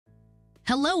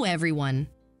Hello everyone!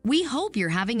 We hope you're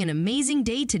having an amazing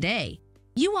day today.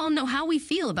 You all know how we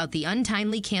feel about the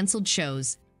untimely canceled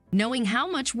shows. Knowing how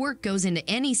much work goes into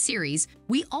any series,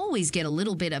 we always get a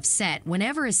little bit upset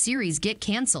whenever a series gets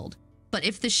canceled. But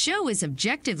if the show is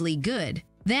objectively good,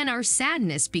 then our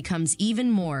sadness becomes even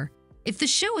more. If the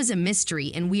show is a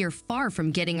mystery and we are far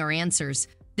from getting our answers,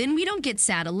 then we don't get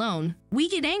sad alone, we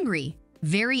get angry.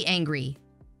 Very angry.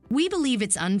 We believe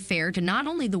it's unfair to not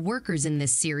only the workers in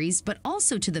this series, but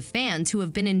also to the fans who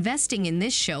have been investing in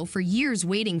this show for years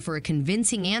waiting for a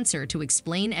convincing answer to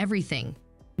explain everything.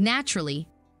 Naturally,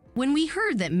 when we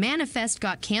heard that Manifest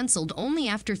got canceled only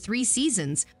after 3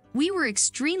 seasons, we were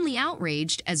extremely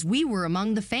outraged as we were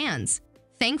among the fans.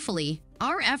 Thankfully,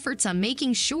 our efforts on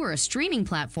making sure a streaming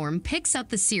platform picks up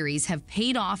the series have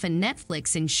paid off, and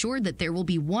Netflix ensured that there will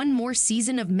be one more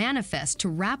season of Manifest to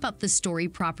wrap up the story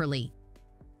properly.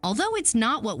 Although it's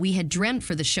not what we had dreamt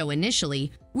for the show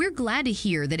initially, we're glad to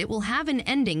hear that it will have an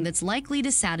ending that's likely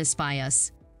to satisfy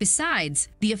us. Besides,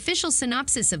 the official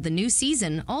synopsis of the new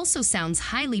season also sounds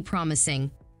highly promising.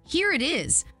 Here it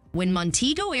is. When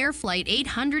Montego Air Flight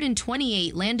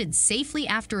 828 landed safely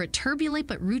after a turbulent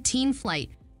but routine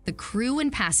flight, the crew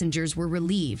and passengers were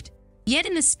relieved. Yet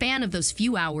in the span of those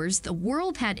few hours, the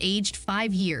world had aged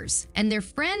 5 years, and their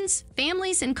friends,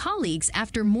 families, and colleagues,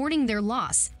 after mourning their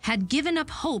loss, had given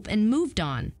up hope and moved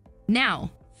on.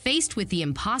 Now, faced with the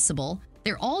impossible,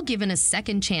 they're all given a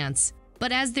second chance.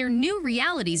 But as their new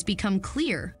realities become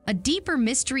clear, a deeper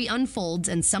mystery unfolds,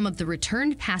 and some of the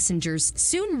returned passengers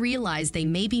soon realize they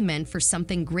may be meant for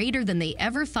something greater than they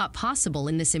ever thought possible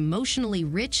in this emotionally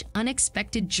rich,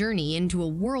 unexpected journey into a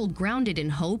world grounded in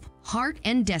hope, heart,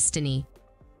 and destiny.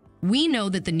 We know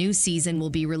that the new season will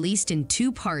be released in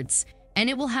 2 parts, and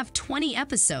it will have 20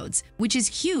 episodes, which is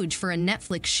huge for a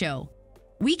Netflix show.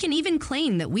 We can even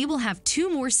claim that we will have 2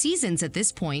 more seasons at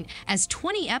this point, as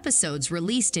 20 episodes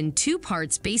released in 2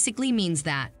 parts basically means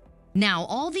that. Now,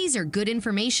 all these are good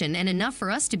information and enough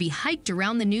for us to be hyped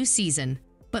around the new season.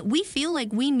 But we feel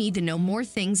like we need to know more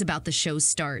things about the show's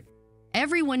start.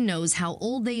 Everyone knows how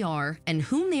old they are and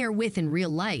whom they are with in real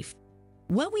life.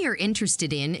 What we are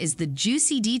interested in is the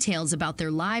juicy details about their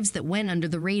lives that went under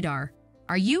the radar.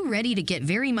 Are you ready to get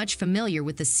very much familiar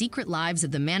with the secret lives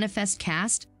of the Manifest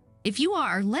cast? If you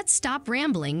are, let's stop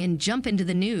rambling and jump into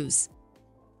the news.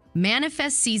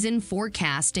 Manifest Season 4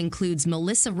 cast includes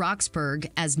Melissa Roxburgh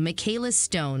as Michaela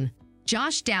Stone,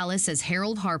 Josh Dallas as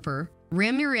Harold Harper,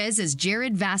 Ramirez as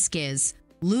Jared Vasquez,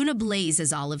 Luna Blaze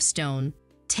as Olive Stone,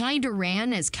 Ty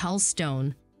Duran as Cal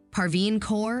Stone, Parveen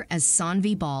Kaur as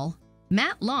Sanvi Ball,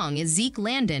 Matt Long as Zeke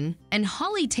Landon, and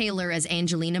Holly Taylor as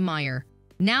Angelina Meyer.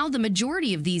 Now, the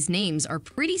majority of these names are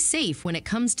pretty safe when it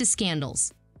comes to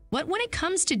scandals. But when it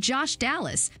comes to Josh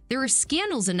Dallas, there are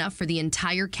scandals enough for the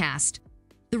entire cast.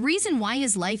 The reason why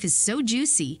his life is so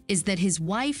juicy is that his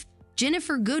wife,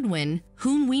 Jennifer Goodwin,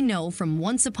 whom we know from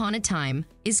Once Upon a Time,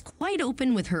 is quite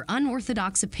open with her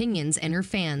unorthodox opinions and her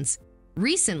fans.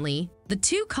 Recently, the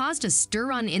two caused a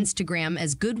stir on Instagram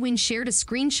as Goodwin shared a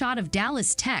screenshot of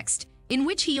Dallas' text in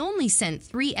which he only sent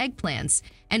 3 eggplants,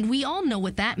 and we all know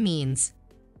what that means.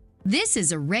 This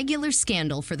is a regular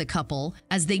scandal for the couple,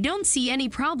 as they don't see any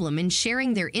problem in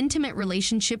sharing their intimate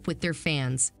relationship with their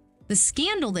fans. The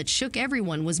scandal that shook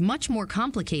everyone was much more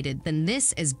complicated than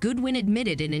this, as Goodwin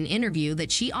admitted in an interview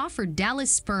that she offered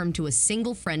Dallas' sperm to a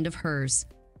single friend of hers.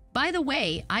 By the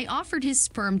way, I offered his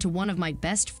sperm to one of my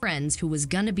best friends who was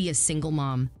gonna be a single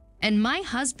mom. And my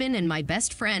husband and my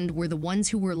best friend were the ones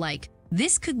who were like,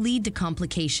 this could lead to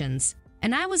complications.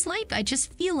 And I was like, I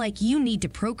just feel like you need to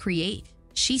procreate.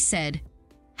 She said.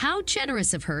 How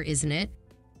generous of her, isn't it?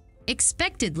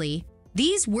 Expectedly,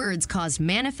 these words caused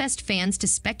Manifest fans to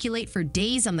speculate for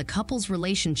days on the couple's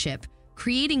relationship,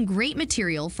 creating great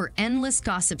material for endless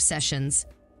gossip sessions.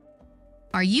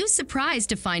 Are you surprised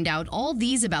to find out all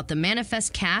these about the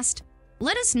Manifest cast?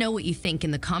 Let us know what you think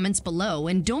in the comments below,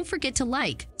 and don't forget to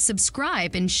like,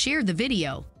 subscribe, and share the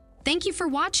video. Thank you for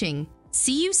watching.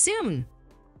 See you soon!